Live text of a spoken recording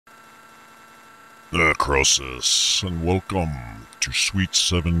Necroxix, and welcome to Suite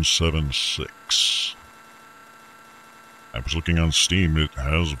 776. I was looking on Steam, it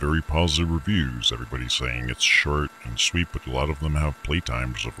has very positive reviews. Everybody's saying it's short and sweet, but a lot of them have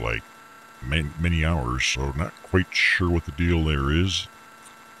playtimes of like many hours, so not quite sure what the deal there is.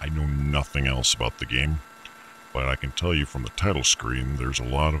 I know nothing else about the game, but I can tell you from the title screen, there's a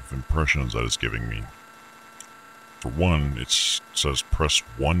lot of impressions that it's giving me. For one, it says press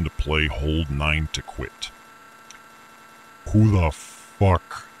 1 to play, hold 9 to quit. Who the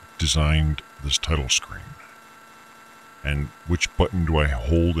fuck designed this title screen? And which button do I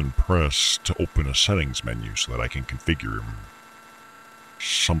hold and press to open a settings menu so that I can configure them?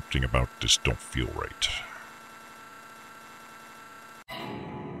 Something about this don't feel right.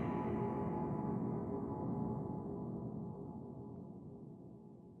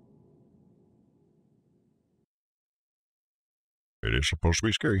 It is supposed to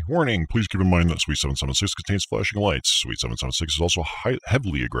be scary. Warning, please keep in mind that Suite 776 contains flashing lights. Suite 776 is also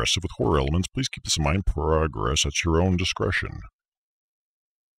heavily aggressive with horror elements. Please keep this in mind. Progress at your own discretion.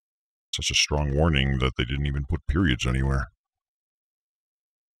 Such a strong warning that they didn't even put periods anywhere.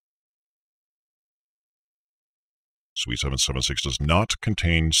 Suite 776 does not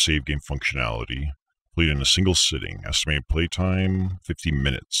contain save game functionality. Played in a single sitting. Estimated playtime, 50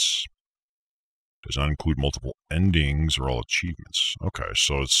 minutes. Does not include multiple endings or all achievements. Okay,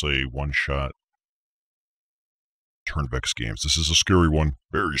 so it's a one-shot turn-based games. This is a scary one.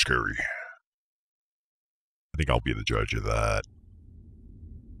 Very scary. I think I'll be the judge of that.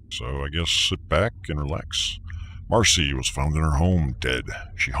 So I guess sit back and relax. Marcy was found in her home, dead.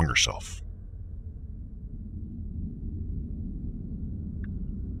 She hung herself.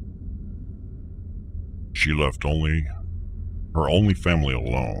 She left her only family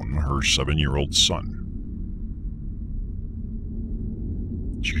alone, her 7-year-old son.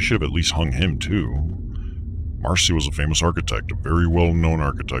 She should have at least hung him too. Marcy was a famous architect, a very well-known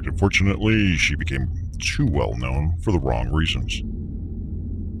architect. Unfortunately, she became too well-known for the wrong reasons.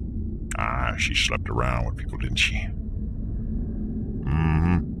 She slept around with people, didn't she?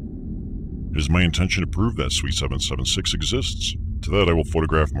 It is my intention to prove that Suite 776 exists. To that, I will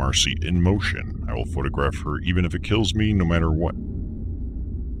photograph Marcy in motion. I will photograph her even if it kills me, no matter what.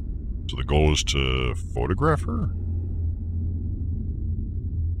 So the goal is to photograph her?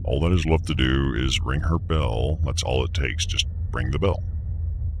 All that is left to do is ring her bell. That's all it takes. Just ring the bell.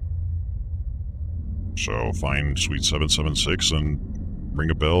 So find Suite 776 and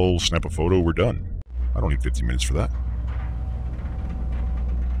ring a bell, snap a photo, we're done. I don't need 50 minutes for that.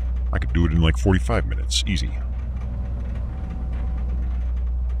 I could do it in like 45 minutes. Easy.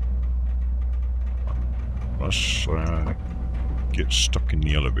 Unless get stuck in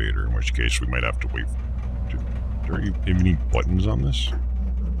the elevator, in which case we might have to wait. Do there any buttons on this?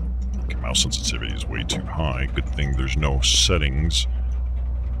 Okay, mouse sensitivity is way too high. Good thing there's no settings.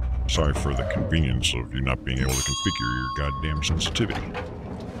 Sorry for the convenience of you not being able to configure your goddamn sensitivity.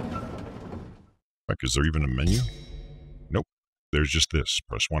 Heck, is there even a menu? Nope. There's just this.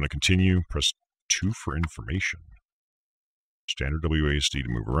 Press 1 to continue. Press 2 for information. Standard WASD to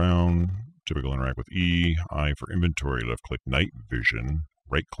move around. Typical interact with E. I for inventory. Left click night vision.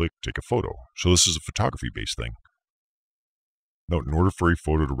 Right click take a photo. So this is a photography based thing. Note, in order for a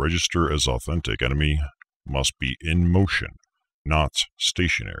photo to register as authentic, enemy must be in motion, not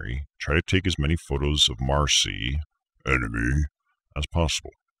stationary. Try to take as many photos of Marcy, enemy, as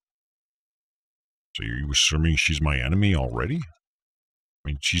possible. So you're assuming she's my enemy already? I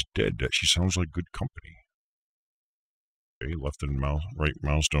mean, she's dead. She sounds like good company. Okay, left and mouse, right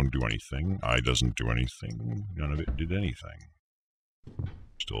mouse don't do anything. I doesn't do anything. None of it did anything.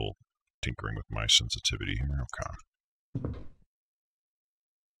 Still tinkering with my sensitivity here. Okay.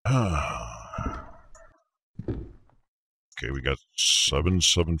 Okay, we got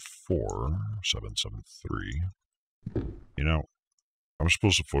 774, 773. You know, I was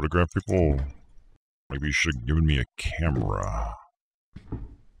supposed to photograph people. Maybe you should have given me a camera.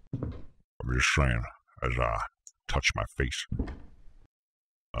 I'm just saying, as I touch my face.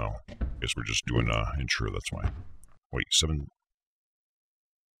 Oh, guess we're just doing an intro, that's why. Wait, 7...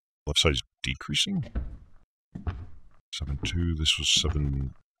 Left side's decreasing? 7.2, this was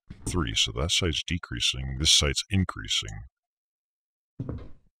 7.3, so that side's decreasing, this side's increasing.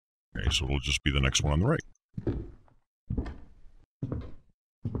 Okay, so it'll just be the next one on the right.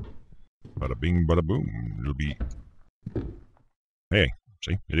 Bada bing, bada boom. It'll be... Hey,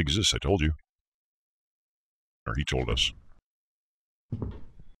 see, it exists, I told you. Or he told us.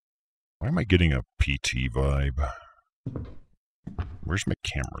 Why am I getting a PT vibe? Where's my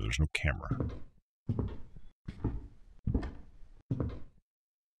camera? There's no camera.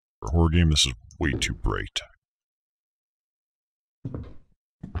 For a horror game, this is way too bright.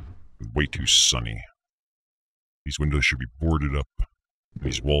 Way too sunny. These windows should be boarded up.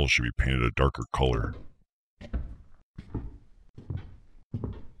 These walls should be painted a darker color.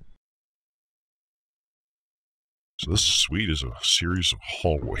 So this suite is a series of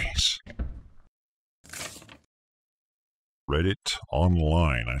hallways. Reddit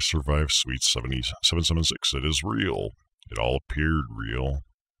online. I survived Suite 776. It is real. It all appeared real.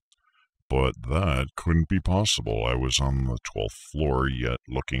 But that couldn't be possible. I was on the 12th floor, yet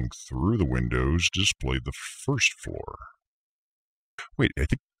looking through the windows displayed the first floor. Wait, I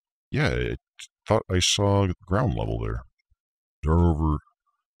think... Yeah, I thought I saw the ground level there. There are over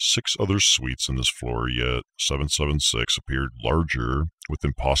 6 other suites in this floor, yet 776 appeared larger with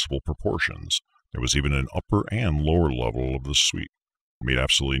impossible proportions. There was even an upper and lower level of the suite. It made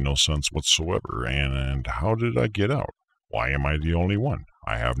absolutely no sense whatsoever. And how did I get out? Why am I the only one?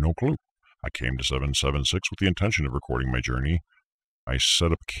 I have no clue. I came to 776 with the intention of recording my journey. I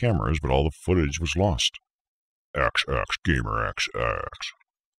set up cameras, but all the footage was lost. XX Gamer XX.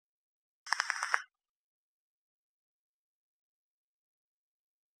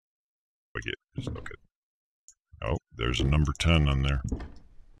 Okay. Oh, there's a number 10 on there. Okay,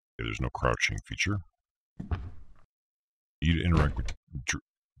 there's no crouching feature. Need to interact with the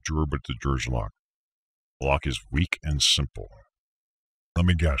drawer, but the drawer's locked. The lock is weak and simple. Let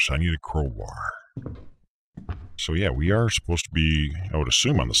me guess, I need a crowbar. So yeah, we are supposed to be, I would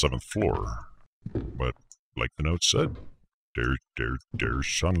assume, on the 7th floor. But, like the note said, there's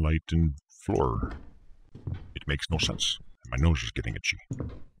sunlight in floor. It makes no sense. My nose is getting itchy.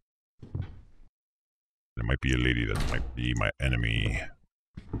 There might be a lady that might be my enemy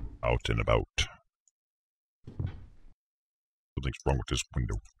out and about. Something's wrong with this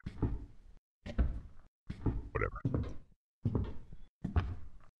window. Whatever.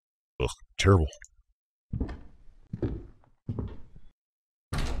 Ugh, terrible.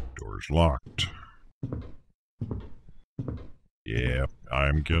 Door's locked. Yeah,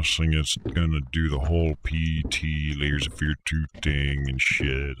 I'm guessing it's gonna do the whole PT Layers of Fear 2 thing and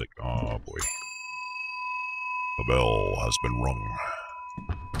shit. Like, oh boy. The bell has been rung.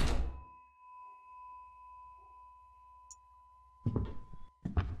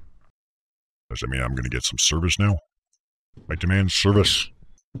 Does that mean I'm gonna get some service now? I demand service.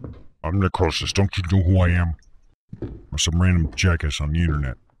 I'm Necroxix. Don't you know who I am? I'm some random jackass on the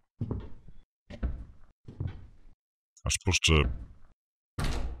internet. I'm supposed to,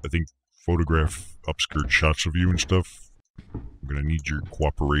 I think, photograph upskirt shots of you and stuff. I'm gonna need your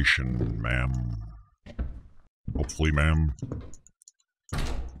cooperation, ma'am. Hopefully, ma'am.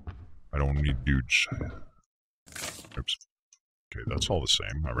 I don't need dudes. Oops. Okay, that's all the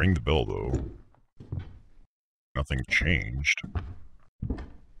same. I rang the bell, though. Nothing changed.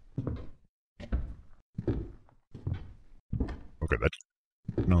 Okay, that's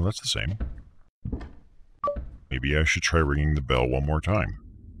the same. Maybe I should try ringing the bell one more time.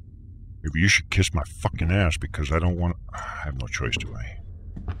 Maybe you should kiss my fucking ass because I don't want... I have no choice, do I?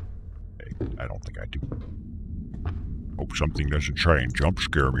 I don't think I do. Hope something doesn't try and jump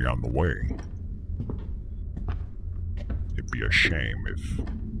scare me on the way. It'd be a shame if,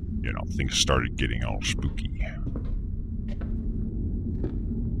 you know, things started getting all spooky.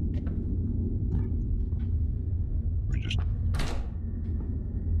 Let me just...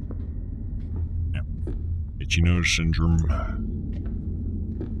 Yeah. Itchy nose syndrome.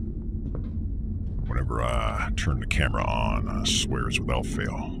 Whenever I turn the camera on, I swear it's without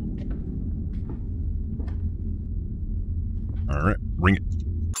fail. Alright, ring it.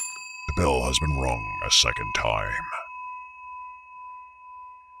 The bell has been rung a second time.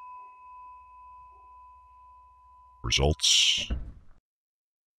 Results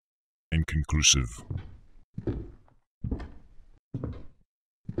inconclusive.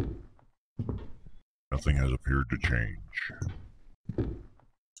 Nothing has appeared to change.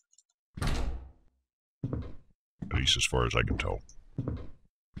 At least as far as I can tell.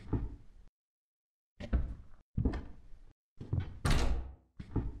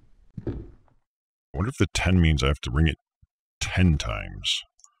 I wonder if the 10 means I have to ring it 10 times.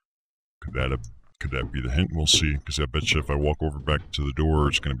 Could that be the hint? We'll see, because I bet you if I walk over back to the door,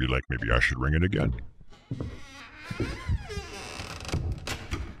 it's going to be like, maybe I should ring it again.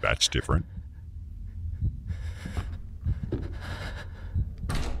 That's different.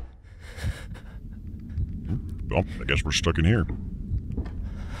 Well, I guess we're stuck in here.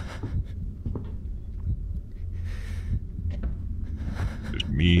 There's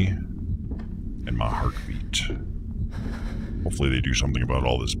me and my heartbeat. Hopefully they do something about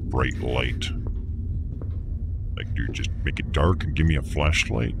all this bright light. Like, do? Just make it dark and give me a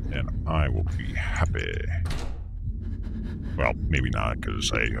flashlight, and I will be happy. Well, maybe not,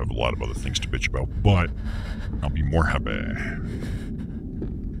 because I have a lot of other things to bitch about, but I'll be more happy.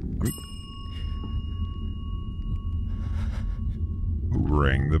 Who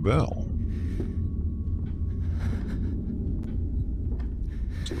rang the bell?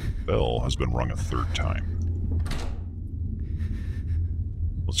 So the bell has been rung a third time.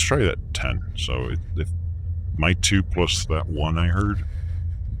 Let's try that 10. So if my 2 plus that 1 I heard,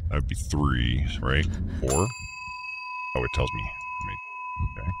 that would be 3, right? 4? Oh, it tells me.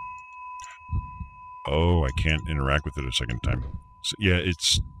 Okay. Oh, I can't interact with it a second time. So, yeah,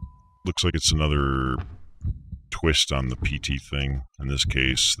 looks like it's another twist on the PT thing. In this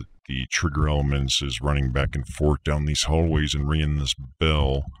case, the trigger elements is running back and forth down these hallways and ringing this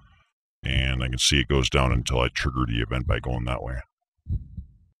bell. And I can see it goes down until I trigger the event by going that way.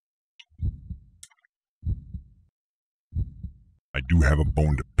 I do have a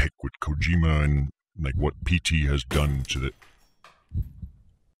bone to pick with Kojima and like what PT has done to the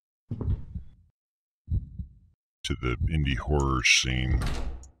indie horror scene.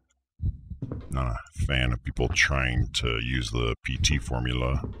 Not a fan of people trying to use the PT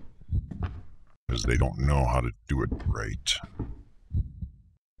formula because they don't know how to do it right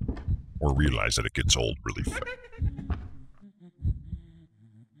or realize that it gets old really fast.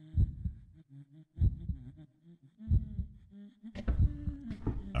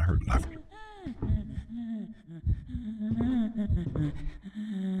 I heard laughter.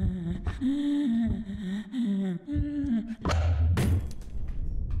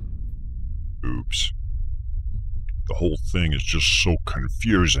 Oops. The whole thing is just so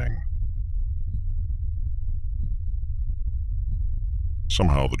confusing.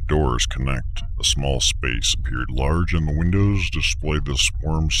 Somehow the doors connect. A small space appeared large and the windows displayed this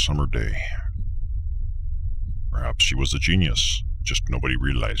warm summer day. Perhaps she was a genius, just nobody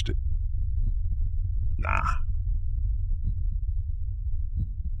realized it. Nah.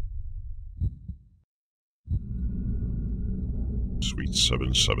 Suite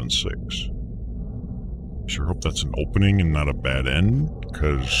 776. Sure hope that's an opening and not a bad end,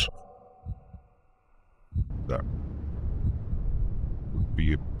 because that would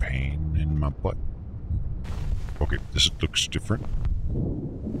be a pain in my butt. Okay, this looks different.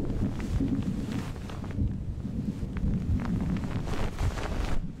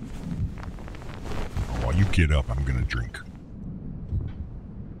 While you get up, I'm gonna drink.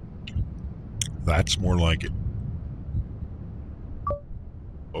 That's more like it.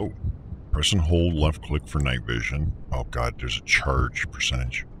 Oh. Press and hold left click for night vision. Oh god, there's a charge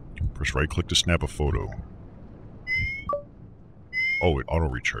percentage. Press right click to snap a photo. Oh, it auto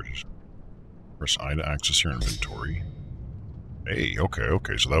recharges. Press I to access your inventory. Hey,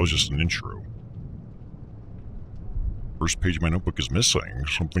 okay, so that was just an intro. First page of my notebook is missing.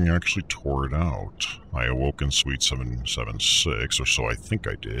 Something actually tore it out. I awoke in Suite 776, or so I think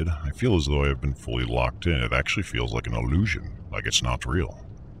I did. I feel as though I have been fully locked in. It actually feels like an illusion, like it's not real.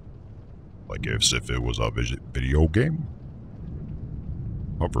 Like as if it was a video game.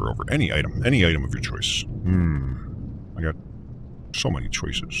 Hover over any item of your choice. I got so many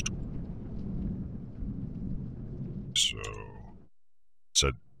choices. So, it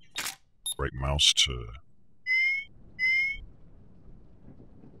said right mouse to...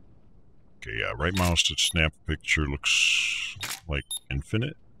 Okay, yeah, right mouse to snap a picture looks like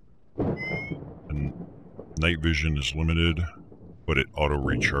infinite. And night vision is limited, but it auto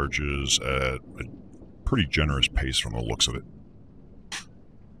recharges at a pretty generous pace from the looks of it.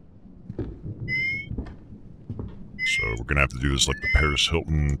 So we're gonna have to do this like the Paris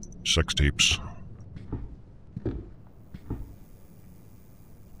Hilton sex tapes.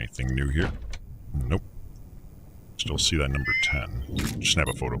 Anything new here? Nope. Still see that number 10. Snap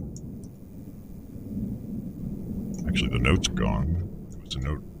a photo. Actually, the note's gone. What's the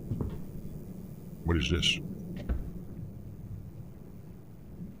note? What is this?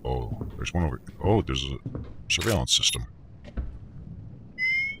 Oh, there's one over... Oh, there's a surveillance system.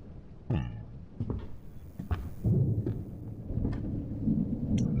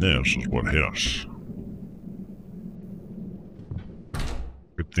 This is what hit us.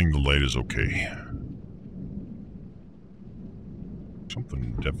 Good thing the light is okay.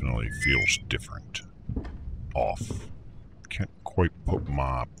 Something definitely feels different. Off. Can't quite put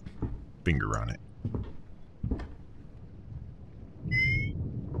my finger on it.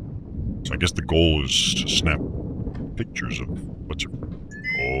 So I guess the goal is to snap pictures of what's...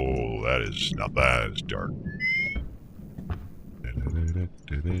 Oh, that is... Now that is dark.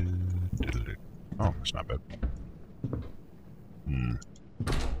 Oh, that's not bad.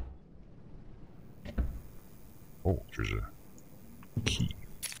 Oh, there's a key.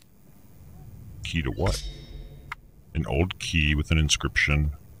 Key to what? An old key with an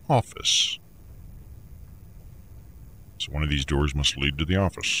inscription, office. So one of these doors must lead to the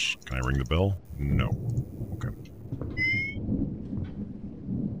office. Can I ring the bell? No. Okay.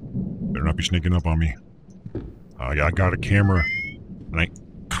 Better not be sneaking up on me. I got a camera, and I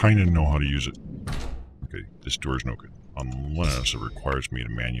kind of know how to use it. Okay, this door's no good. Unless it requires me to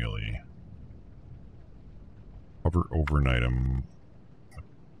manually hover over an item.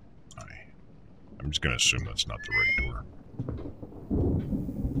 I'm just going to assume that's not the right door.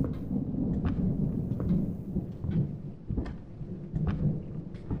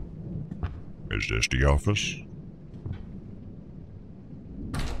 Is this the office?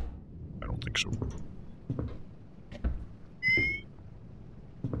 I don't think so.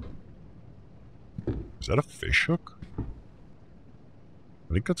 Is that a fish hook?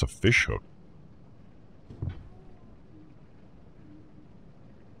 I think that's a fish hook.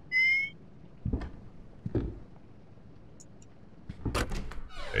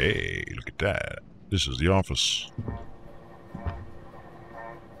 Hey, look at that. This is the office.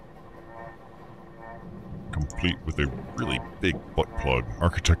 Complete with a really big butt plug.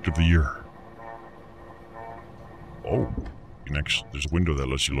 Architect of the Year. Oh, next there's a window that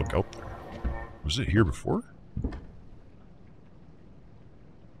lets you look out there. Was it here before?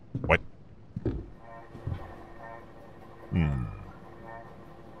 What?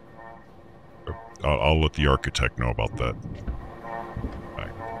 I'll let the architect know about that.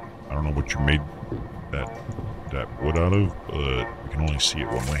 I don't know what you made that wood out of, but we can only see it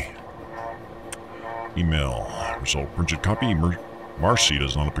one way. Email. Result printed copy. Marcy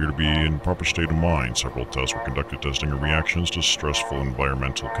does not appear to be in proper state of mind. Several tests were conducted testing her reactions to stressful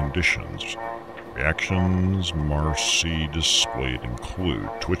environmental conditions. Reactions Marcy displayed include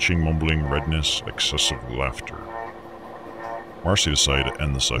twitching, mumbling, redness, excessive laughter. Marcy decided to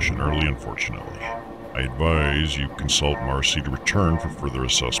end the session early, unfortunately. I advise you consult Marcy to return for further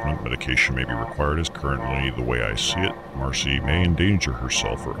assessment. Medication may be required as currently, the way I see it, Marcy may endanger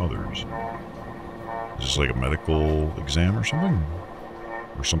herself or others. Is this like a medical exam or something?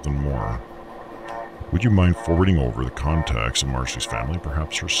 Or something more? Would you mind forwarding over the contacts of Marcy's family,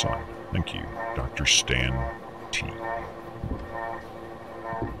 perhaps her son? Thank you, Dr. Stan T.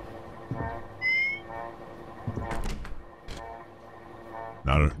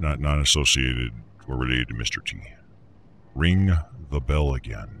 Not associated or related to Mr. T. Ring the bell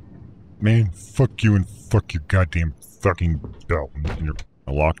again. Man, fuck you and fuck your goddamn fucking bell. In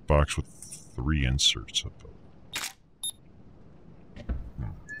a locked box with 3 inserts of it.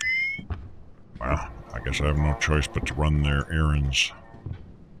 Well, I guess I have no choice but to run their errands.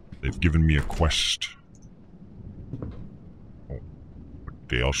 They've given me a quest. Oh, but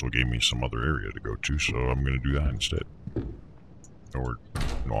they also gave me some other area to go to, so I'm going to do that instead. Or,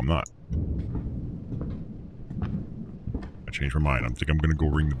 no, I'm not. I changed my mind. I think I'm going to go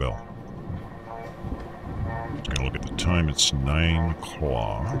ring the bell. Just going to look at the time. It's 9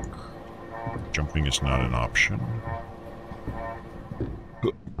 o'clock. Jumping is not an option.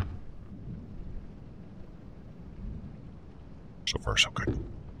 So far, so good.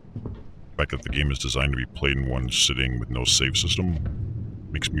 The fact that the game is designed to be played in one sitting with no save system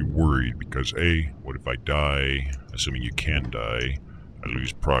makes me worried because A, what if I die, assuming you can die, I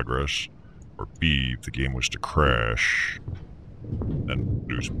lose progress, or B, if the game was to crash, then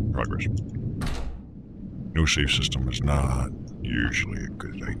lose progress. No save system is not usually a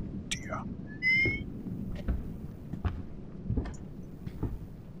good idea.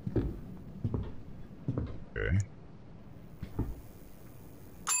 Okay.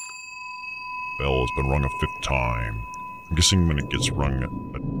 Bell has been rung a 5th time. I'm guessing when it gets rung,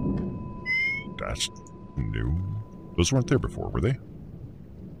 that's new. Those weren't there before, were they?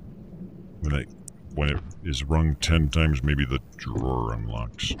 When it is rung 10 times, maybe the drawer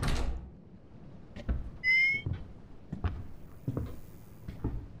unlocks.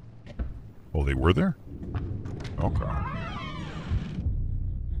 Oh, they were there? Okay.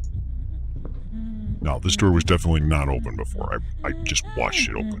 No, this door was definitely not open before. I just watched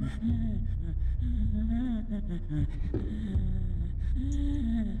it open.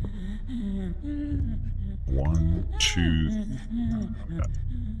 One,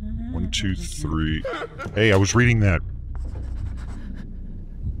 two, three. Hey, I was reading that.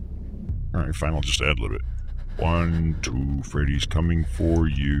 Alright, fine, I'll just ad-lib it. 1, 2, Freddy's coming for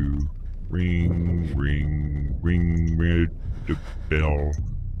you. Ring, ring, ring, ring the bell.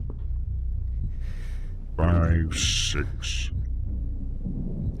 5, 6.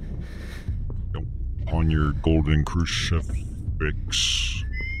 On your golden crucifix.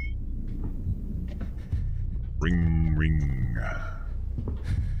 Ring, ring.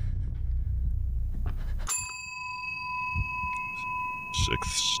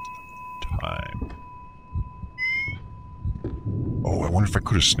 Sixth time. Oh, I wonder if I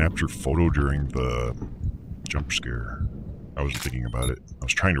could have snapped your photo during the jump scare. I wasn't thinking about it. I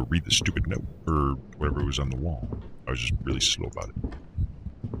was trying to read the stupid note, or whatever was on the wall. I was just really slow about it.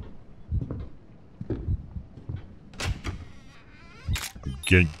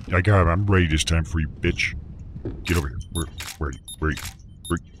 I'm ready this time for you, bitch. Get over here. Where are you? Where are you?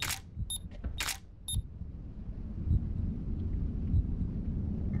 Where are you?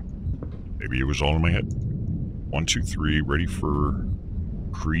 Maybe it was all in my head. 1, 2, 3, ready for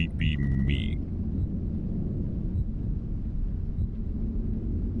creepy me.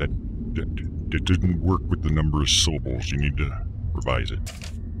 That didn't work with the number of syllables. You need to revise it.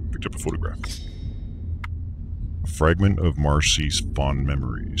 Picked up a photograph. A fragment of Marcy's fond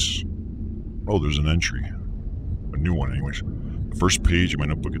memories. Oh, there's an entry. A new one, anyways. The first page of my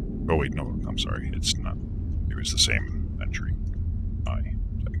notebook. Oh, wait, no, I'm sorry. It's not. It was the same entry. I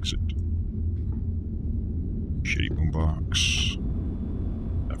exit. Shitty boombox.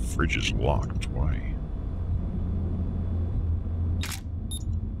 That fridge is locked. Why?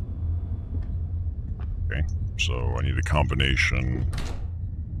 Okay, so I need a combination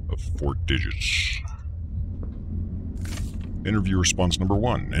of 4 digits. Interview response number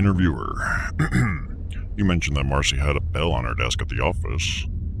 1. Interviewer. You mentioned that Marcy had a bell on her desk at the office.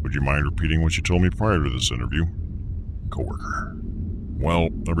 Would you mind repeating what you told me prior to this interview? Coworker. Well,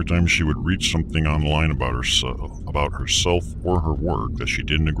 every time she would read something online about herself or her work that she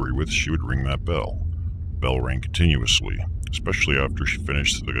didn't agree with, she would ring that bell. The bell rang continuously, especially after she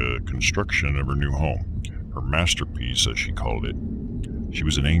finished the construction of her new home. Her masterpiece, as she called it. She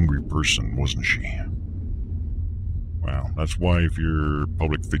was an angry person, wasn't she? Well, that's why if you're a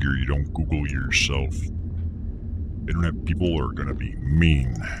public figure, you don't Google yourself. Internet people are gonna be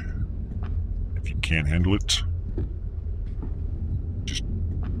mean. If you can't handle it, just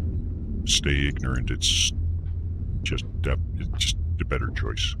stay ignorant. It's just a better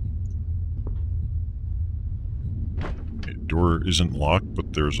choice. The door isn't locked,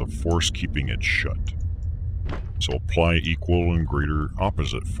 but there's a force keeping it shut. So apply equal and greater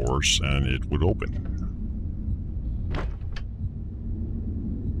opposite force and it would open.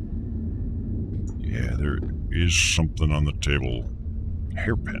 Yeah, there is something on the table.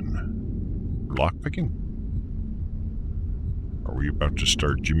 Hairpin. Lockpicking? Are we about to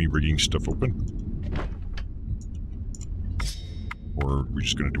start Jimmy rigging stuff open? Or are we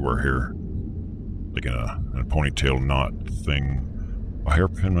just gonna do our hair? Like in a ponytail knot thing. A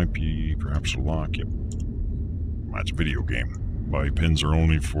hairpin might be perhaps a lock. Yep. That's a video game. Bobby pins are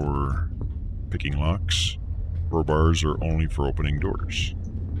only for picking locks. Crowbars are only for opening doors.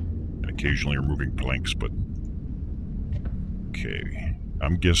 And occasionally removing planks, but... Okay.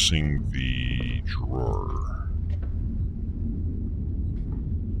 I'm guessing the drawer.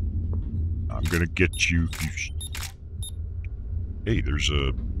 I'm gonna get you... Hey, there's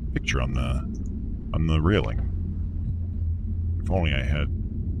a picture on the railing. If only I had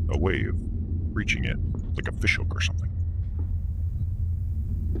a way of reaching it, like a fishhook or something.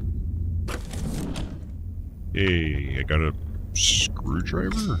 Hey, I got a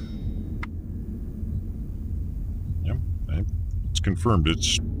screwdriver? Yep, it's confirmed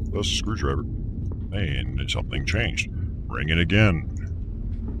it's a screwdriver. Hey, and something changed. Ring it again.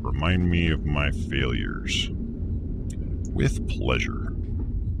 Remind me of my failures. With pleasure.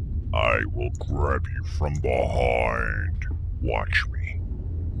 I will grab you from behind. Watch me.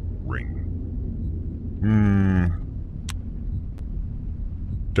 Ring.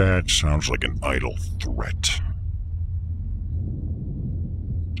 That sounds like an idle threat.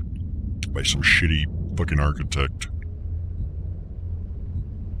 By some shitty fucking architect.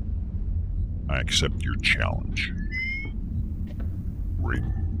 I accept your challenge.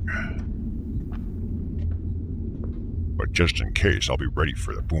 Ring. But just in case, I'll be ready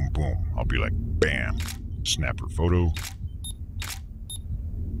for the boom boom. I'll be like, bam. Snap her photo.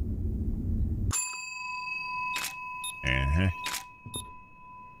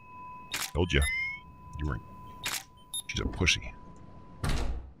 Told ya. You weren't. She's a pussy.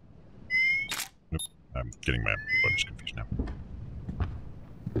 Nope. I'm getting my buttons confused now.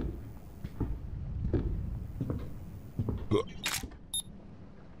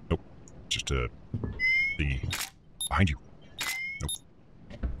 Nope. Just a thingy. Behind you. Nope.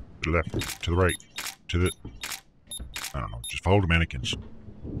 To the left. To the right. To the... I don't know. Just follow the mannequins.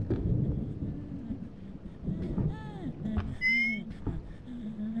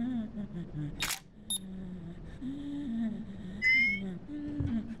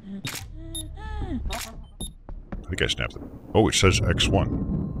 think I snapped it. Oh, it says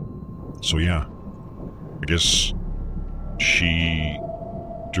X1. So yeah. I guess she,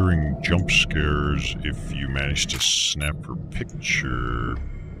 during jump scares, if you manage to snap her picture,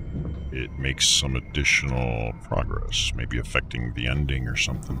 it makes some additional progress, maybe affecting the ending or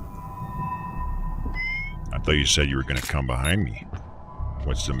something. I thought you said you were going to come behind me.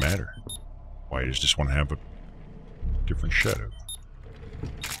 What's the matter? Why does this one have a different shadow?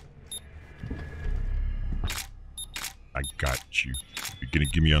 I got you. You're going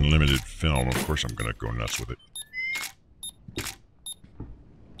to give me unlimited film. Of course I'm going to go nuts with it.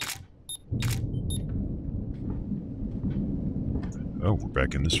 Oh, we're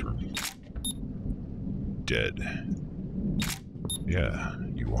back in this room. Dead. Yeah,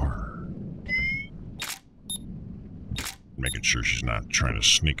 you are. Making sure she's not trying to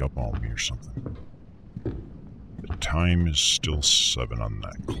sneak up on me or something. The time is still 7 on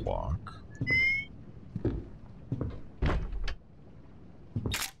that clock.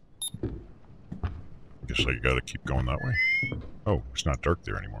 Guess I gotta keep going that way. Oh, it's not dark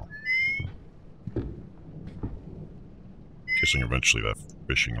there anymore. Guessing eventually that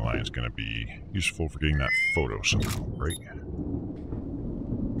fishing line is gonna be useful for getting that photo somehow, right?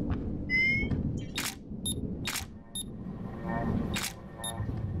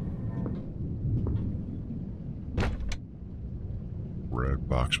 Red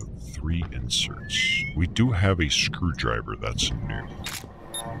box with 3 inserts. We do have a screwdriver that's new.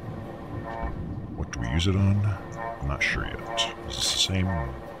 What do we use it on? I'm not sure yet. Is this the same?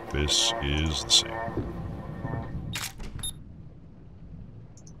 This is the same.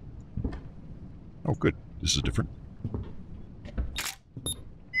 Oh, good. This is different.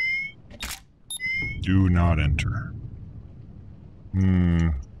 Do not enter.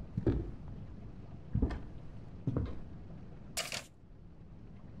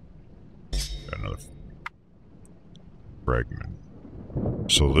 Got another fragment.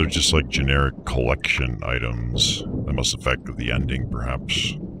 So they're just like generic collection items that must affect the ending,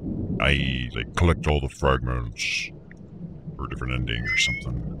 perhaps. I.e., they collect all the fragments for a different ending or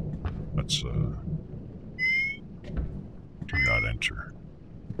something. That's, do not enter.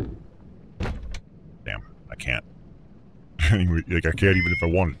 Damn, I can't. Anyway, like, I can't even if I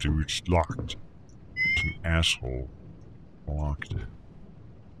wanted to, it's locked. Some asshole locked it.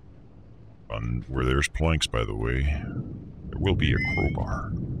 Where there's planks, by the way, there will be a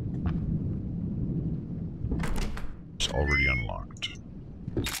crowbar. It's already unlocked.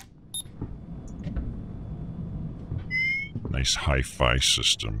 Nice hi-fi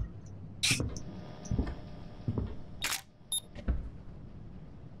system.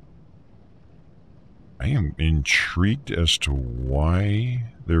 I am intrigued as to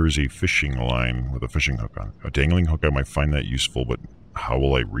why there is a fishing line with a fishing hook on. A dangling hook, I might find that useful, but how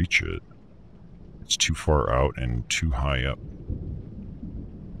will I reach it? It's too far out and too high up.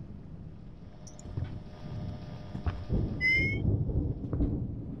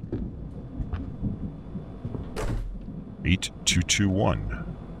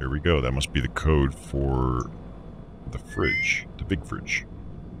 $8221. There we go. That must be the code for the fridge, the big fridge.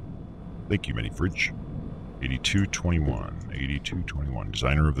 Thank you, mini fridge. 8221. 8221.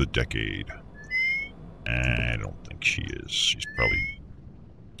 Designer of the decade. I don't think she is. She's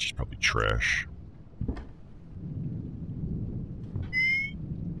probably trash.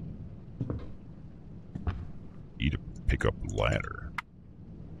 Need to pick up ladder.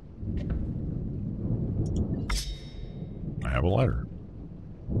 I have a ladder.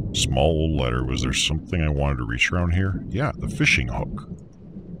 Small old ladder. Was there something I wanted to reach around here? Yeah, the fishing hook.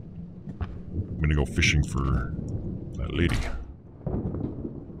 I'm gonna go fishing for that lady.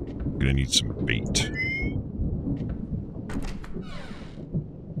 I'm gonna need some bait.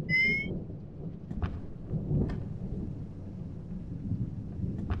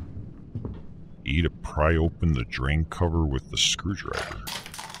 To pry open the drain cover with the screwdriver.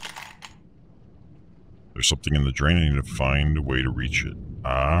 There's something in the drain. I need to find a way to reach it.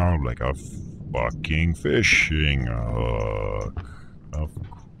 Ah, like a fucking fishing hook. Of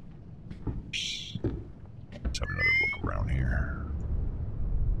course. Let's have another look around here.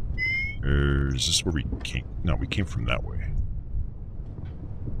 Is this where we came? No, we came from that way.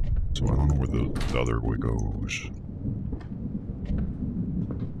 So I don't know where the other way goes.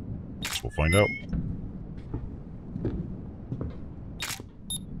 Guess we'll find out.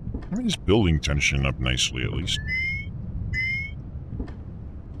 I mean, it's building tension up nicely, at least.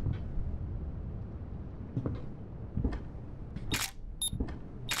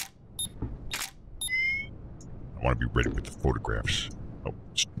 I want to be ready with the photographs. Oh,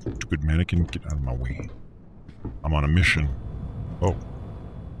 stupid mannequin, get out of my way. I'm on a mission. Oh.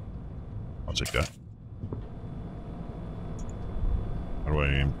 I'll take that. How do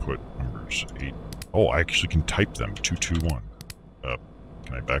I input numbers? 8. Oh, I actually can type them. 221.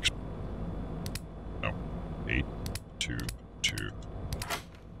 Can I back? No. 8, 2, 2.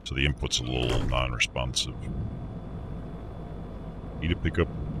 So the input's a little non-responsive. Need to pick up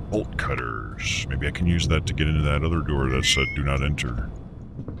bolt cutters. Maybe I can use that to get into that other door that said do not enter.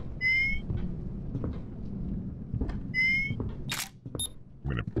 I'm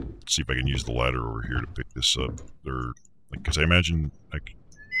gonna see if I can use the ladder over here to pick this up. Because I imagine I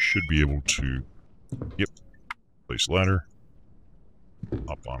should be able to, yep, place ladder,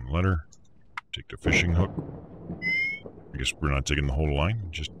 hop on ladder, take the fishing hook. I guess we're not taking the whole line,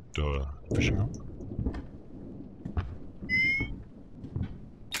 just fishing hook.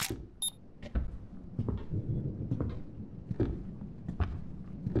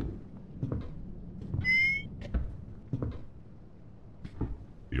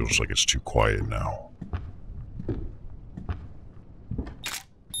 Feels like it's too quiet now.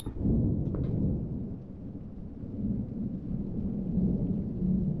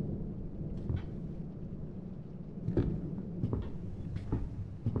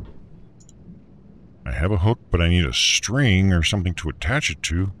 I have a hook, but I need a string or something to attach it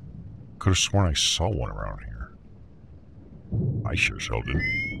to. Could have sworn I saw one around here. I sure as hell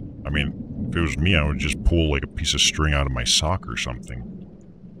didn't. I mean, if it was me, I would just pull like a piece of string out of my sock or something.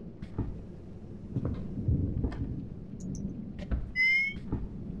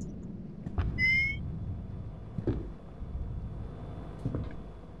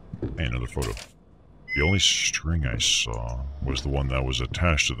 Hey, another photo. The only string I saw was the one that was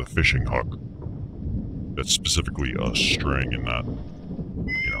attached to the fishing hook. That's specifically a string and not,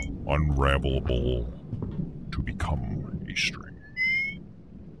 you know, unravelable to become a string.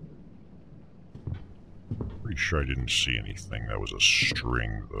 Pretty sure I didn't see anything that was a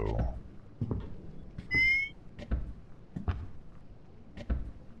string, though.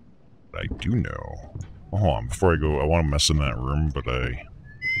 But I do know. Oh, hold on, before I go, I want to mess in that room, but I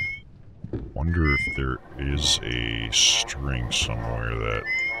wonder if there is a string somewhere that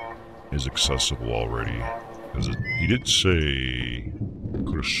is accessible already. Because he did say,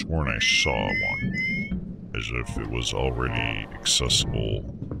 could have sworn I saw one, as if it was already accessible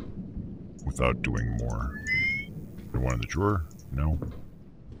without doing more. Is there one in the drawer? No.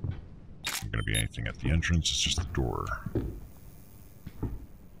 Not going to be anything at the entrance, it's just the door.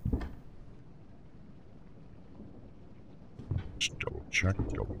 Just double check,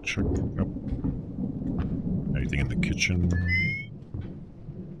 nope. Anything in the kitchen?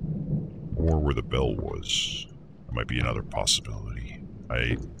 Or where the bell was. That might be another possibility.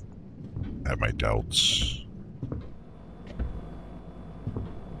 I have my doubts.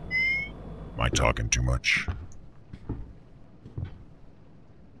 Am I talking too much?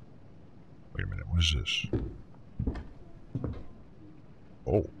 Wait a minute, what is this?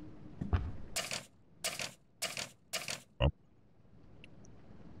 Oh. Well,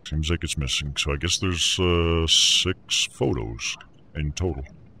 seems like it's missing, so I guess there's 6 photos in total.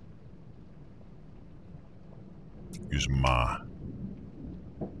 Use my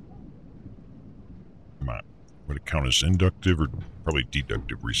would it count as inductive or probably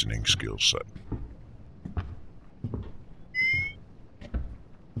deductive reasoning skill set?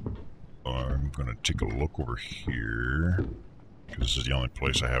 I'm gonna take a look over here because this is the only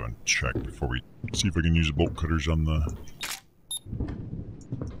place I haven't checked before we see if I can use the bolt cutters on the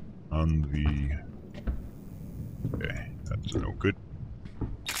okay, that's no good.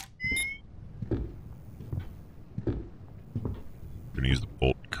 Gonna use the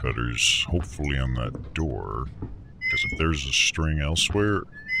bolt cutters, hopefully on that door, because if there's a string elsewhere,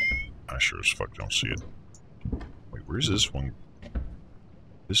 I sure as fuck don't see it. Wait, where's this one?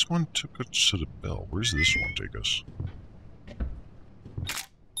 This one took us to the bell. Where's this one take us?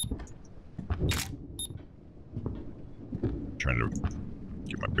 Trying to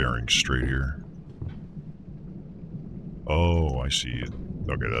get my bearings straight here. Oh, I see it.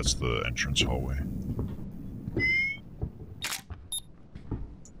 Okay, that's the entrance hallway.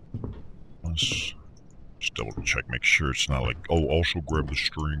 Let's just double check, make sure it's not like, oh, also grab the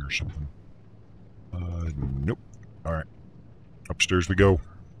string or something. Nope. Alright. Upstairs we go.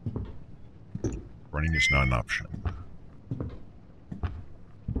 Running is not an option.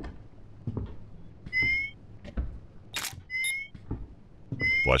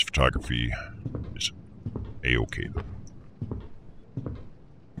 Flash photography is A-okay though.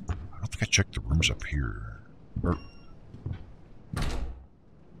 I don't think I checked the rooms up here.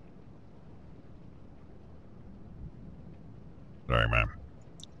 Sorry, man.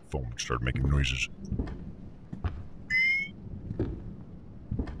 Phone started making noises.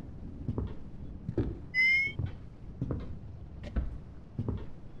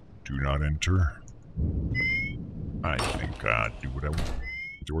 Do not enter. I think I'll do what I want.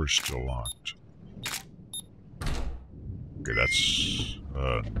 The door's still locked. Okay, that's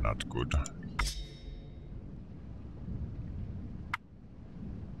not good.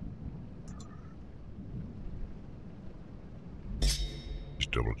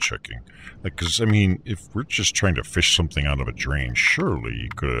 Just double checking. Like, cause I mean, if we're just trying to fish something out of a drain, surely you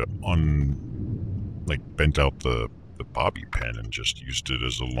could have bent out the bobby pin and just used it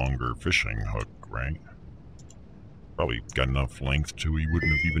as a longer fishing hook, right? Probably got enough length to we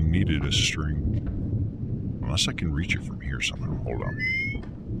wouldn't have even needed a string. Unless I can reach it from here somehow. Hold on.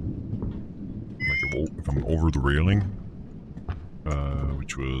 Like if I'm over the railing,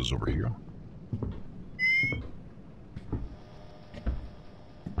 which was over here.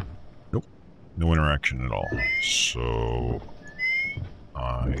 Nope. No interaction at all. So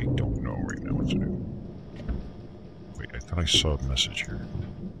I don't know right now what to do. Wait, I thought I saw a message here.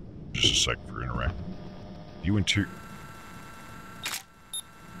 Just a sec for interact. You interior.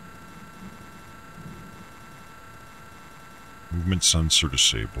 Movement sensor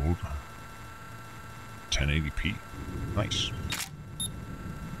disabled. 1080p. Nice.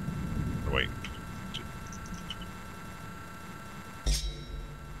 Oh, wait.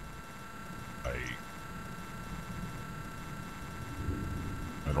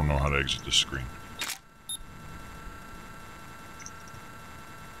 I don't know how to exit this screen.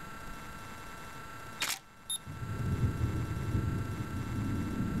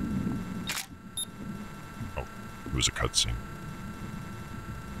 Oh, it was a cutscene.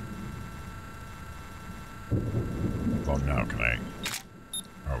 Oh, now can I...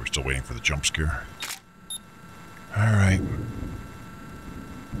 Oh, we're still waiting for the jump scare. Alright.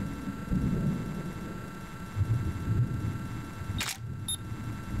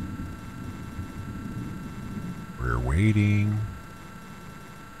 We're waiting.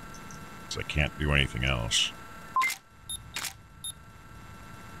 'Cause I can't do anything else.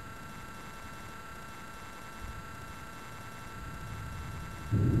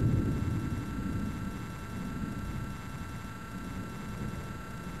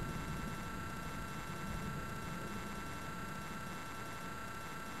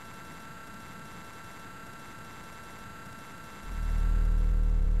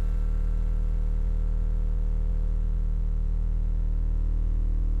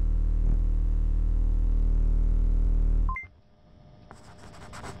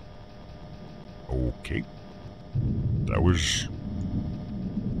 Okay. That was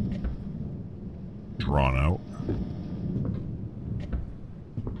drawn out.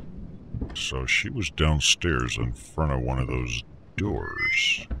 So she was downstairs in front of one of those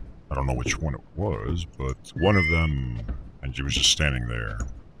doors. I don't know which one it was, but one of them, and she was just standing there.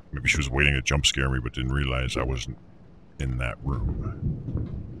 Maybe she was waiting to jump scare me, but didn't realize I wasn't in that room.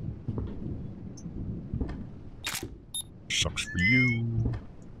 Sucks for you.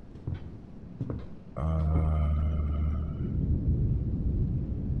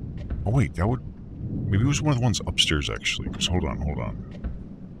 Oh wait, that would... Maybe it was one of the ones upstairs, actually. Just hold on.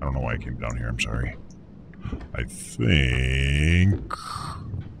 I don't know why I came down here, I'm sorry. I think...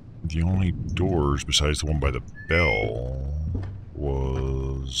 the only doors besides the one by the bell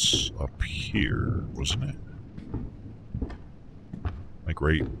was up here, wasn't it? Like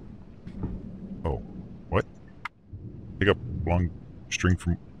right... Oh, what? Pick up long string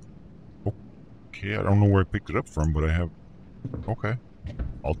from... Okay, I don't know where I picked it up from, but I have... Okay.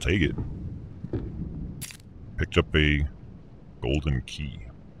 I'll take it. Picked up a golden key.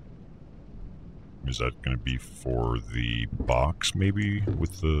 Is that going to be for the box, maybe,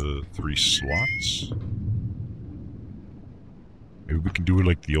 with the 3 slots? Maybe we can do it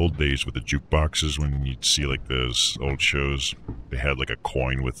like the old days with the jukeboxes when you'd see like those old shows. They had like a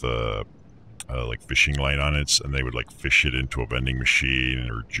coin with a like fishing line on it, and they would like fish it into a vending machine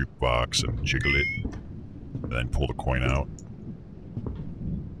or jukebox and jiggle it, and then pull the coin out.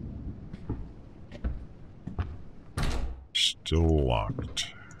 Still locked.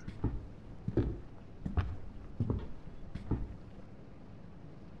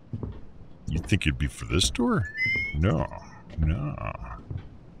 You think it'd be for this door? No.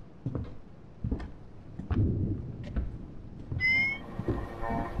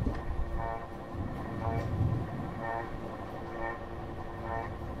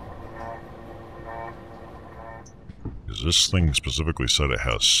 Because this thing specifically said it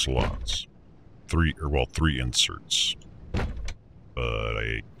has slots. 3 inserts. But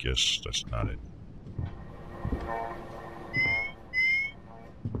I guess that's not it.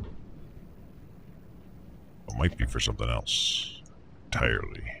 It might be for something else.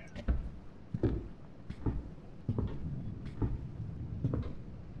 Entirely.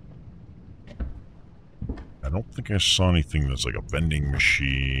 don't think I saw anything that's like a vending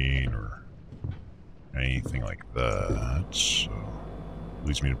machine or anything like that, so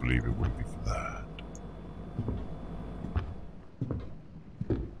leads me to believe it wouldn't be for that.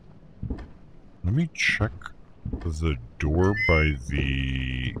 Let me check the door by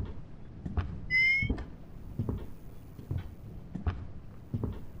the...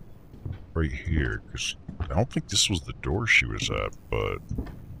 right here, because I don't think this was the door she was at, but...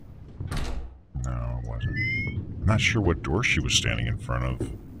 no, it wasn't. I'm not sure what door she was standing in front of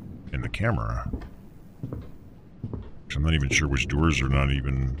in the camera. I'm not even sure which doors are not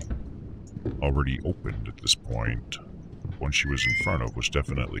even already opened at this point. The one she was in front of was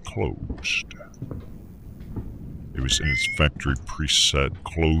definitely closed. It was in its factory preset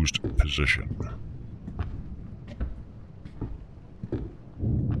closed position.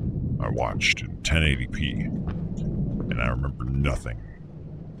 I watched in 1080p, and I remember nothing.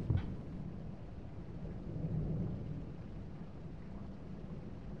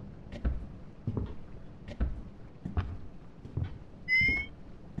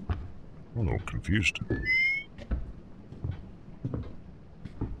 I'm a little confused.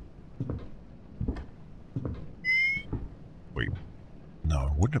 Wait. No,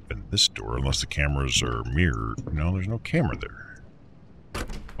 it wouldn't have been this door unless the cameras are mirrored. No, there's no camera there.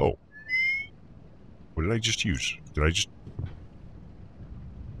 Oh. What did I just use? Did I just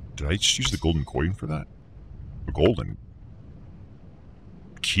use the golden coin for that? The golden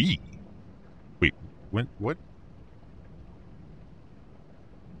key? Wait, what?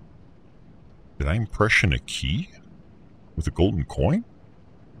 Did I impression a key with a golden coin?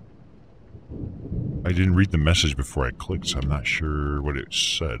 I didn't read the message before I clicked, so I'm not sure what it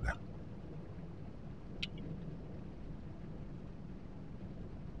said.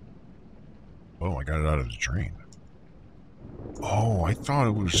 Oh, I got it out of the drain. Oh, I thought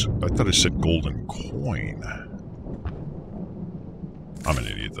it said golden coin. I'm an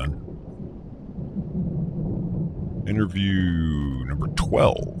idiot then. Interview number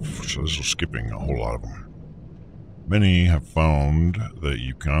 12. So this is skipping a whole lot of them. Many have found that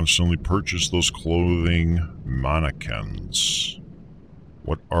you constantly purchase those clothing mannequins.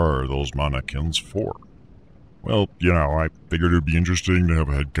 What are those mannequins for? Well, you know, I figured it'd be interesting to have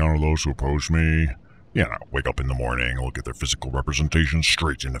a head count of those who oppose me. You know, wake up in the morning, look at their physical representation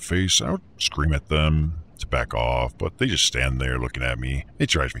straight in the face. I would scream at them to back off, but they just stand there looking at me. It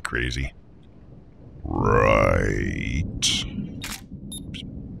drives me crazy. Right.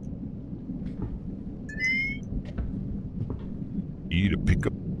 E to pick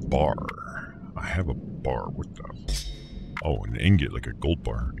up bar. I have a bar. What the? Oh, an ingot, like a gold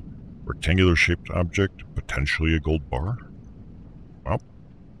bar. Rectangular shaped object, potentially a gold bar. Well,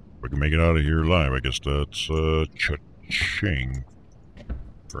 if we can make it out of here alive, I guess that's cha-ching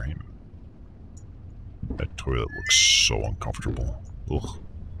for him. That toilet looks so uncomfortable. Ugh.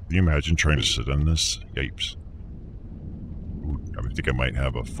 Can you imagine trying to sit in this? Yipes. Ooh, I think I might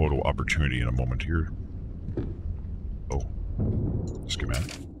have a photo opportunity in a moment here. Oh.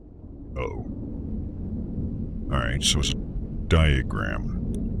 Schematic. Uh-oh. Alright, so it's a diagram.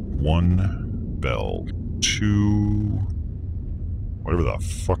 1 bell, 2... whatever the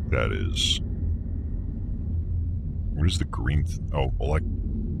fuck that is. What is the green... oh,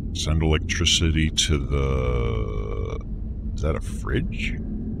 send electricity to the... is that a fridge?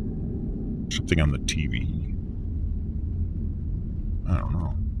 Something on the TV? I don't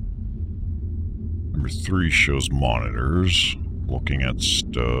know. Number 3 shows monitors, looking at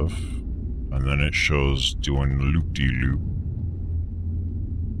stuff, and then it shows doing loop-de-loop.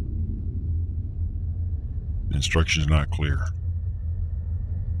 Instructions not clear.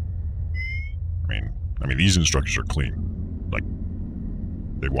 I mean, these instructions are clean. Like,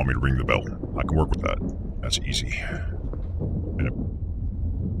 they want me to ring the bell. I can work with that. That's easy. And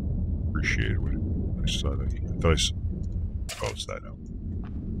appreciate it. I thought I oh, it's that now.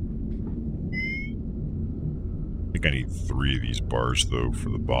 I think I need 3 of these bars, though, for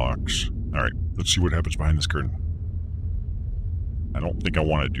the box. Alright, let's see what happens behind this curtain. I don't think I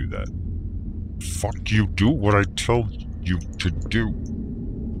want to do that. Fuck you, do what I tell you to do.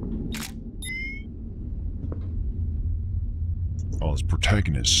 Oh, this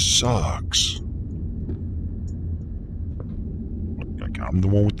protagonist sucks. Like, I'm the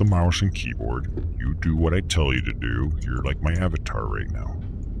one with the mouse and keyboard. You do what I tell you to do. You're like my avatar right now.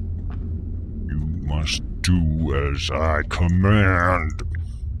 You must do as I command.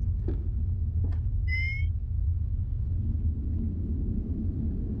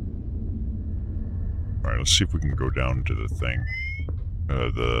 Alright, let's see if we can go down to the thing.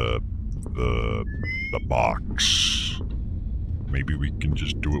 The box. Maybe we can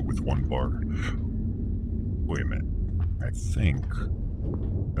just do it with 1 bar. Wait a minute. I think...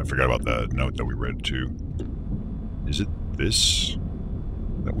 I forgot about that note that we read too. Is it this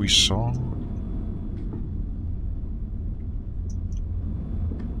that we saw?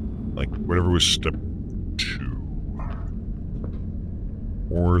 Like, whatever was step 2.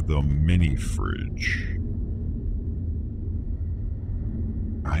 Or the mini fridge.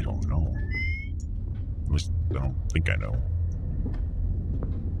 I don't know. At least I don't think I know.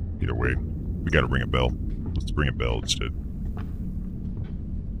 Either way, we gotta ring a bell. Let's ring a bell instead.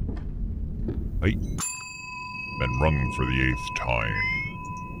 Hey. Been rung for the 8th time.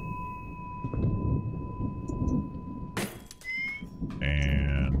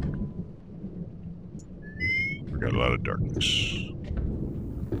 And we got a lot of darkness.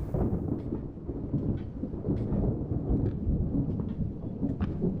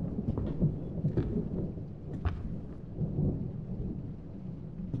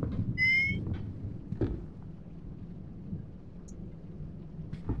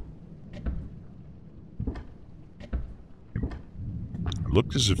 It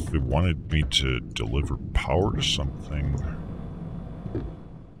looked as if it wanted me to deliver power to something.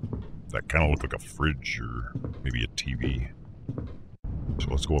 That kind of looked like a fridge or maybe a TV. So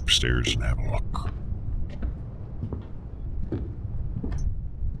let's go upstairs and have a look.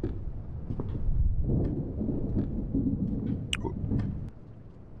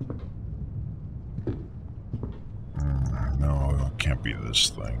 No, it can't be this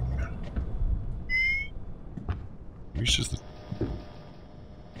thing. This is the...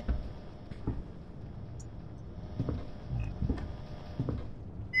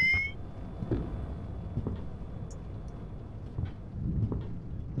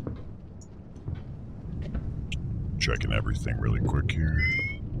 Checking everything really quick here.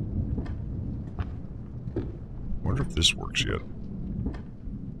 Wonder if this works yet.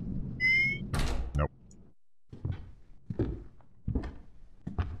 Nope.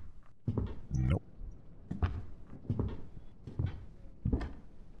 Nope.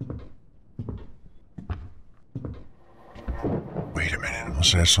 Wait a minute,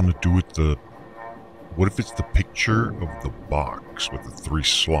 unless it has something to do with the... What if it's the picture of the box with the 3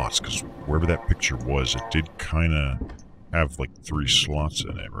 slots? Because wherever that picture was, it did kind of have like 3 slots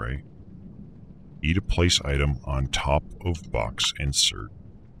in it, right? E to place item on top of box insert.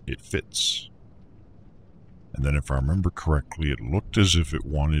 It fits. And then if I remember correctly, it looked as if it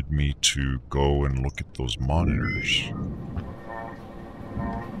wanted me to go and look at those monitors.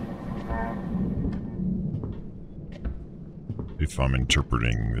 If I'm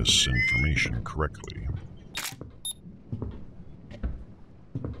interpreting this information correctly.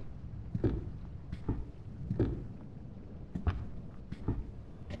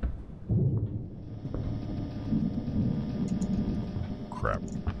 Crap.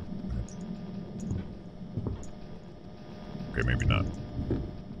 Okay, maybe not.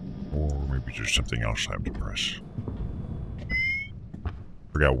 Or maybe there's something else I have to press.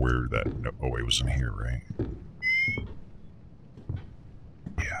 Forgot where that... No, oh, it was in here, right?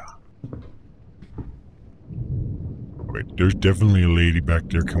 Okay, there's definitely a lady back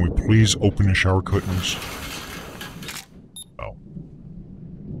there. Can we please open the shower curtains? Oh.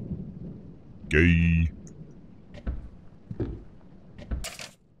 Gay.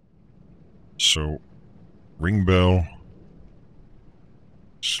 So, ring bell.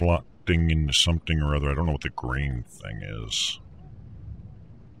 Slot thing into something or other. I don't know what the green thing is.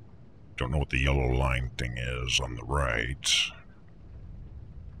 Don't know what the yellow line thing is on the right.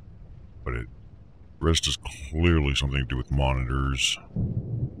 But it... The rest is clearly something to do with monitors.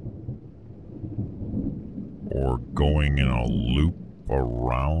 Or going in a loop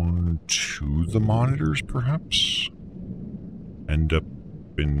around to the monitors, perhaps? End up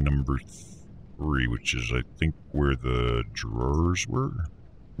in number 3, which is, I think, where the drawers were?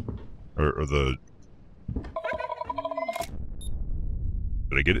 Or the...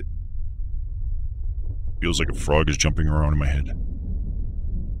 Did I get it? Feels like a frog is jumping around in my head.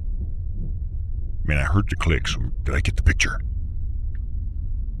 I mean, I heard the clicks. Did I get the picture?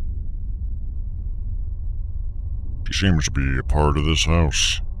 She seems to be a part of this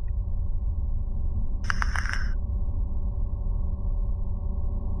house.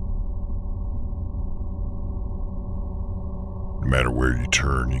 No matter where you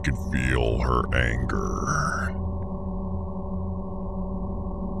turn, you can feel her anger.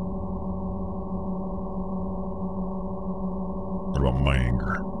 What about my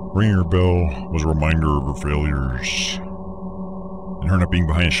anger? Ringing her bell was a reminder of her failures. And her not being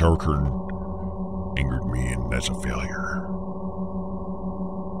behind a shower curtain angered me, and that's a failure.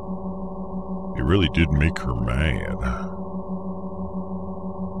 It really did make her mad.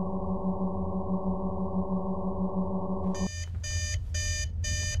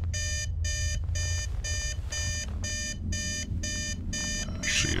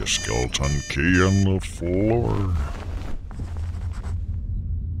 skeleton key on the floor.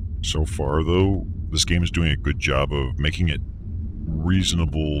 So far, though, this game is doing a good job of making it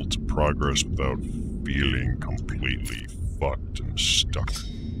reasonable to progress without feeling completely fucked and stuck.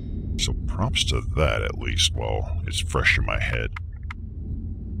 So props to that, at least, while it's fresh in my head.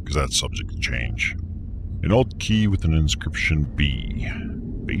 Because that's subject to change. An old key with an inscription B.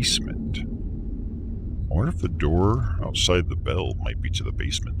 Basement. I wonder if the door outside the bell might be to the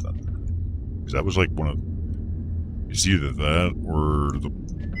basement then. Because that was like one of... It's either that or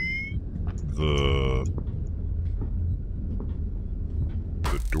the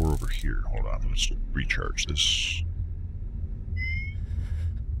door over here. Hold on, let's recharge this.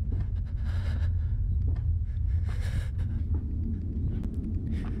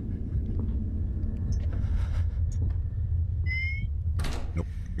 Nope.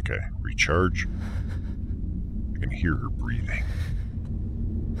 Okay, recharge. I can hear her breathing.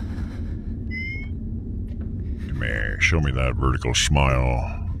 Come here, show me that vertical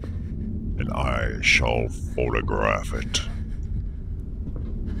smile, and I shall photograph it.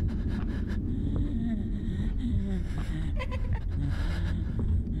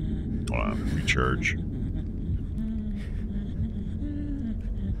 Hold on, recharge.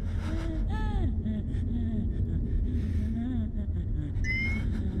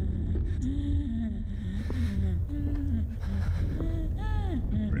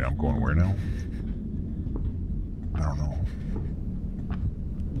 Yeah, I'm going where now? I don't know.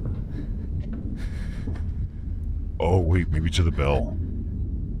 Oh, wait, maybe to the bell.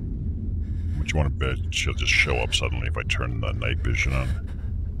 What you want to bet? She'll just show up suddenly if I turn the night vision on.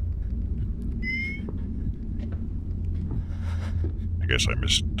 I guess I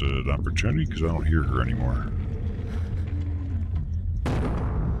missed an opportunity because I don't hear her anymore.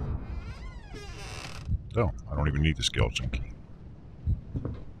 Oh, I don't even need the skeleton key.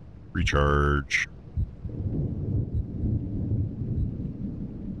 Recharge.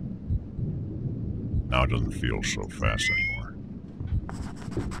 Now it doesn't feel so fast anymore.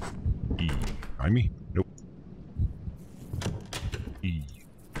 E. Behind me? Nope. E.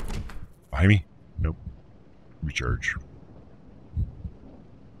 Behind me? Nope. Recharge.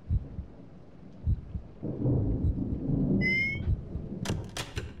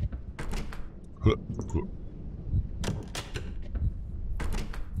 Huh, huh.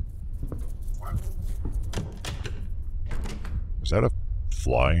 Is that a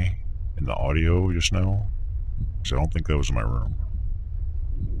fly in the audio just now? Because I don't think that was in my room.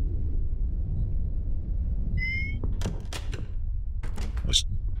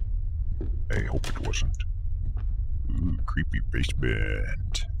 I hope it wasn't. Ooh, creepy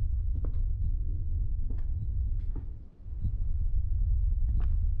basement.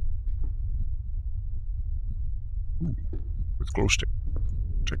 Ooh, with glow stick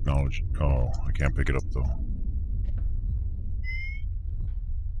technology. Oh, I can't pick it up though.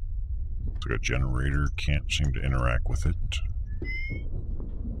 It's like a generator, can't seem to interact with it.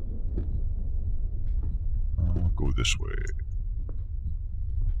 I'll go this way.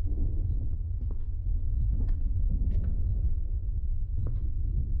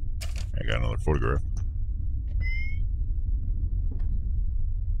 I got another photograph.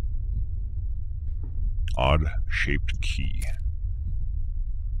 Odd-shaped key.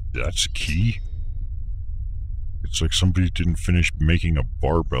 That's a key? It's like somebody didn't finish making a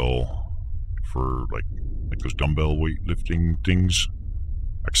barbell for like those dumbbell weightlifting things.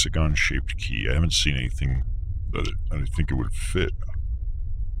 Hexagon-shaped key. I haven't seen anything that I think it would fit.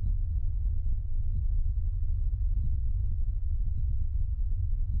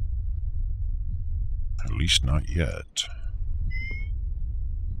 At least not yet.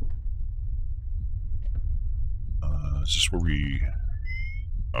 Is this where we...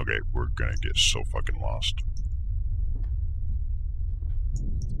 Okay, we're gonna get so fucking lost.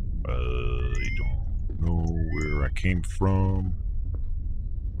 I don't know where I came from.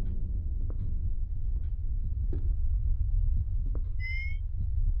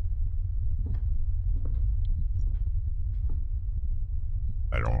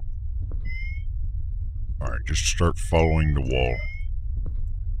 I don't... Alright, just start following the wall.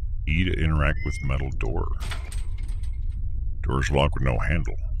 E to interact with metal door. Door's locked with no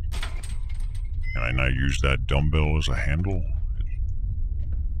handle. Can I now use that dumbbell as a handle?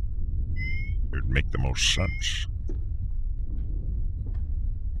 It would make the most sense.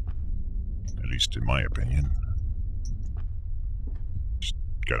 At least in my opinion. Just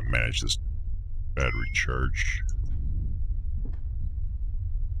gotta manage this battery charge.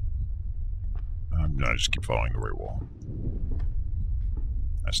 No, I just keep following the right wall.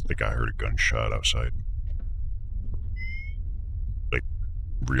 I think I heard a gunshot outside. Like,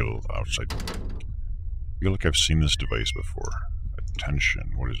 real outside. I feel like I've seen this device before.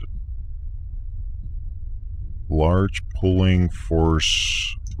 Attention, what is it? Large pulling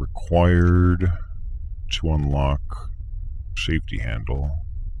force required to unlock safety handle.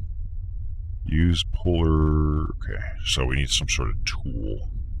 Use puller. Okay, so we need some sort of tool.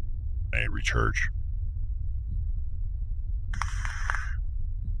 I need recharge.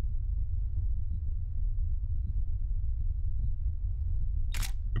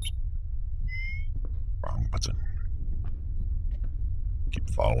 Oops. Wrong button. Keep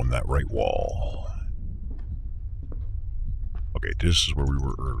following that right wall. Okay, this is where we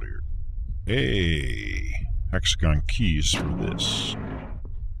were earlier. Hey! Hexagon keys for this.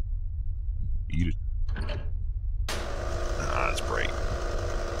 Eat it. Ah, it's bright.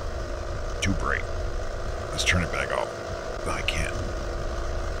 Too bright. Let's turn it back off. No, I can't.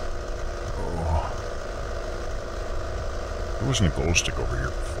 Oh. There wasn't a glow stick over here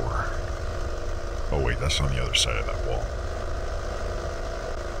before. Oh wait, that's on the other side of that wall.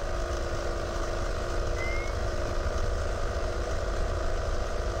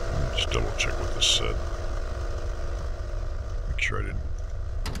 Let me just double check what this said. Make sure I didn't.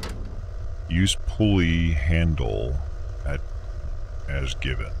 Use pulley handle as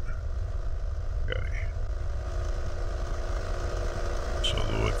given. Okay. So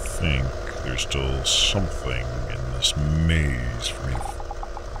though I think there's still something in this maze for me.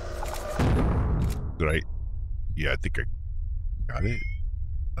 Did I? Yeah, I think I got it.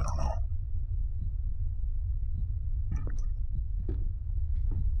 I don't know.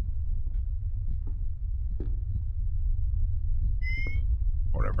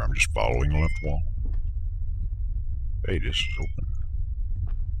 Whatever, I'm just following the left wall. Hey, this is open.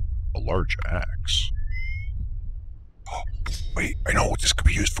 A large axe. Oh, wait, I know what this could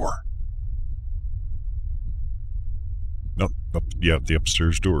be used for. Nope, yeah, the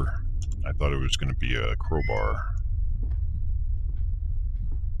upstairs door. I thought it was going to be a crowbar.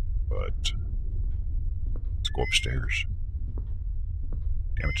 But let's go upstairs.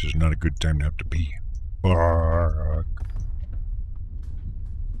 Damn it, this is not a good time to have to pee. Fuck.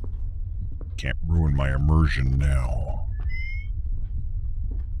 Can't ruin my immersion now.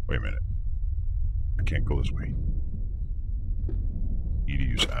 Wait a minute. I can't go this way. Need to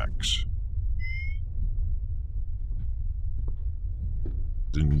use axe.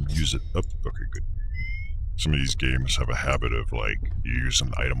 Didn't use it up. Okay, good. Some of these games have a habit of, like, you use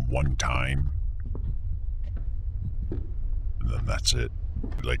an item one time, and then that's it.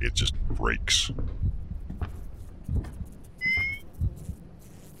 Like, it just breaks.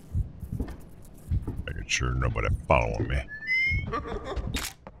 Making sure nobody following me.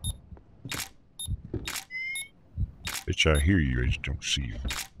 Bitch, I hear you, I just don't see you.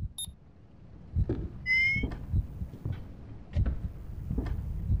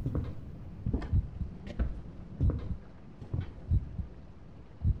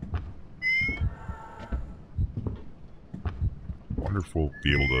 Wonder if we'll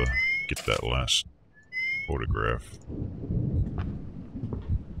be able to get that last photograph.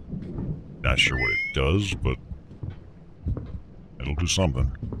 Not sure what it does, but it'll do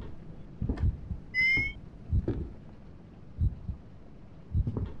something.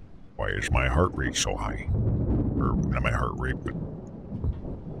 Why is my heart rate so high? Or not my heart rate, but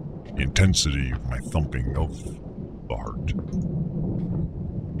the intensity of my thumping of the heart.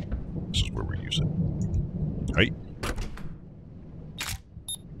 This is where we use it. Hey.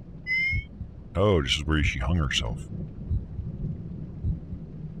 Oh, this is where she hung herself.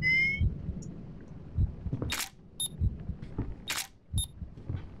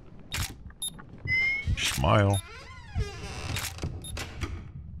 Smile.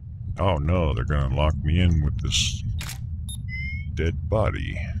 Oh no, they're gonna lock me in with this dead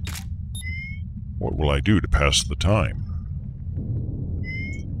body. What will I do to pass the time?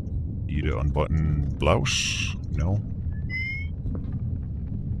 Eat an unbuttoned blouse? No.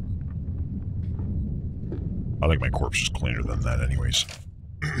 I think my corpse is cleaner than that anyways.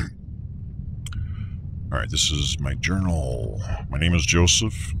 Alright, this is my journal. My name is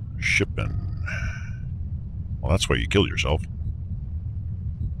Joseph Shippen. Well, that's why you killed yourself.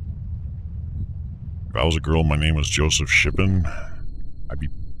 If I was a girl, my name was Joseph Shippen, I'd be...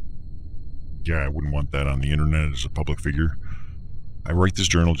 Yeah, I wouldn't want that on the internet as a public figure. I write this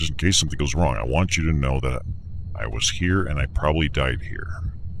journal just in case something goes wrong. I want you to know that I was here and I probably died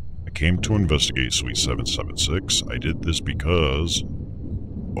here. I came to investigate Suite 776. I did this because...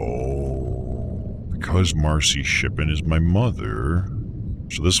 Oh... Because Marcy Shippen is my mother.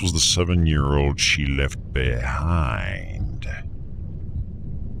 So this was the 7-year-old she left behind.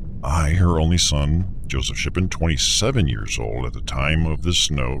 I, her only son, Joseph Shippen, 27 years old at the time of this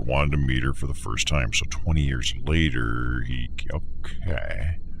note, wanted to meet her for the first time. So 20 years later,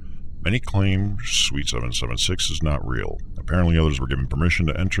 okay. Many claim Suite 776 is not real. Apparently others were given permission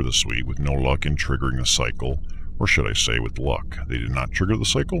to enter the suite with no luck in triggering the cycle, or should I say with luck. They did not trigger the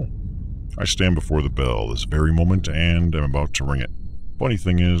cycle. I stand before the bell this very moment and am about to ring it. Funny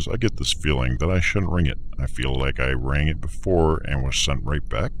thing is, I get this feeling that I shouldn't ring it. I feel like I rang it before and was sent right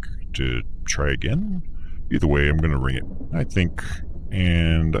back to try again. Either way, I'm going to ring it, I think,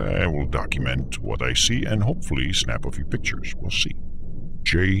 and I will document what I see and hopefully snap a few pictures. We'll see.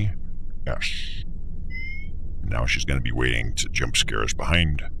 J.S. Now she's going to be waiting to jump scare us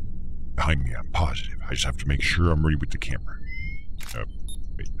behind me. I'm positive. I just have to make sure I'm ready with the camera.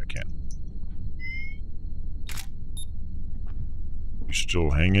 Wait, I can't. You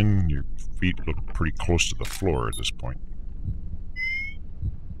still hanging? Your feet look pretty close to the floor at this point.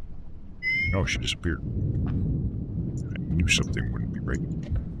 No, she disappeared. I knew something wouldn't be right.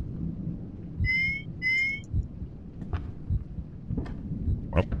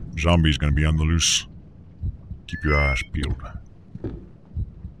 Well, zombie's gonna be on the loose. Keep your eyes peeled.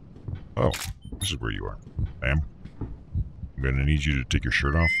 Oh, this is where you are. Ma'am, I'm gonna need you to take your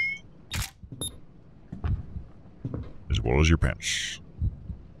shirt off. As well as your pants.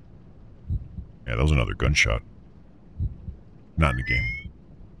 Yeah, that was another gunshot. Not in the game.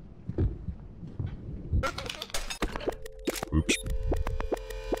 Oops.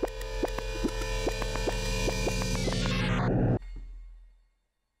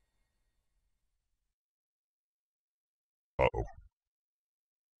 Uh-oh.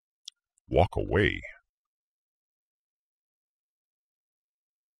 Walk away.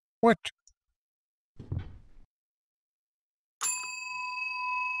 What?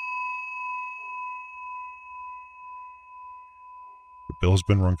 The bell has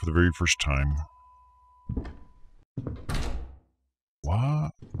been rung for the very first time.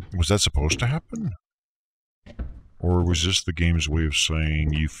 What? Was that supposed to happen? Or was this the game's way of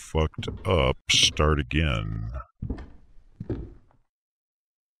saying, you fucked up, start again?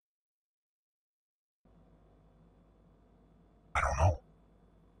 I don't know.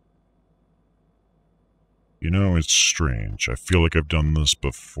 You know, it's strange. I feel like I've done this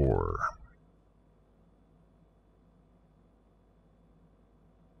before.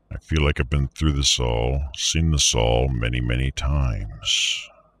 I feel like I've been through this all, seen this all many, many times.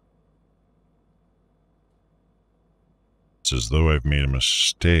 It's as though I've made a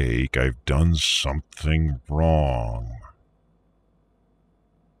mistake. I've done something wrong.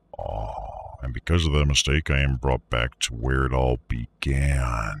 Oh, and because of that mistake, I am brought back to where it all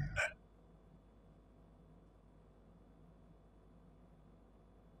began.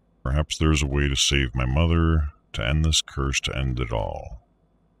 Perhaps there's a way to save my mother, to end this curse, to end it all.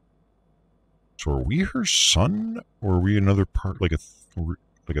 So are we her son, or are we another part, like a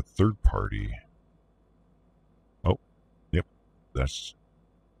third party? Oh, yep, that's,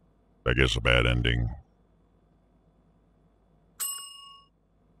 I guess, a bad ending.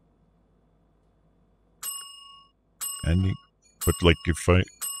 Ending, but like if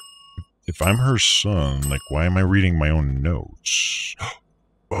I'm her son, like why am I reading my own notes?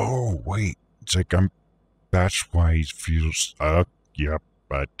 Oh wait, it's like that's why he feels. Yep.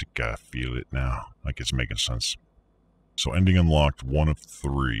 I think I feel it now. Like it's making sense. So ending unlocked 1 of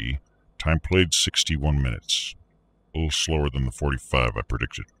 3. Time played 61 minutes. A little slower than the 45 I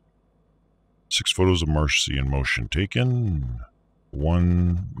predicted. 6 photos of Marcy in motion taken.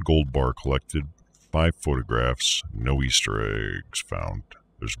 1 gold bar collected. 5 photographs. No Easter eggs found.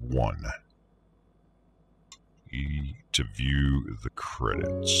 There's 1. E to view the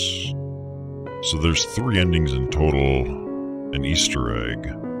credits. So there's 3 endings in total. An Easter egg,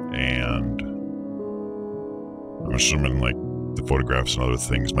 and I'm assuming like the photographs and other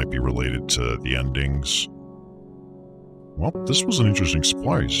things might be related to the endings. Well, this was an interesting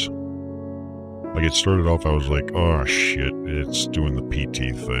surprise. Like it started off, I was like, oh shit, it's doing the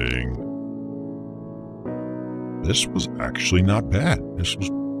PT thing. This was actually not bad. This was,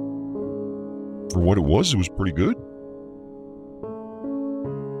 for what it was pretty good.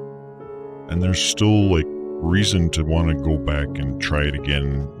 And there's still like reason to want to go back and try it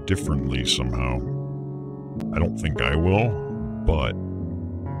again differently somehow. I don't think I will, but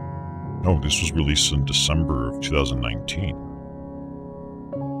no, this was released in December of 2019.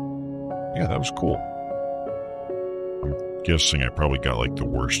 Yeah, that was cool. I'm guessing I probably got like the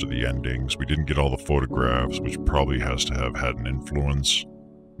worst of the endings. We didn't get all the photographs, which probably has to have had an influence.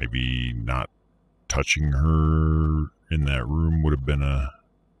 Maybe not touching her in that room would have been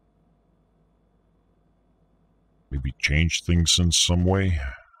maybe change things in some way.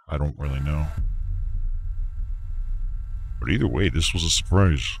 I don't really know. But either way, this was a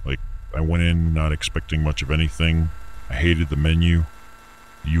surprise. Like, I went in not expecting much of anything. I hated the menu,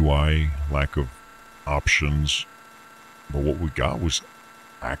 UI, lack of options. But what we got was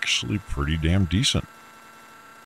actually pretty damn decent.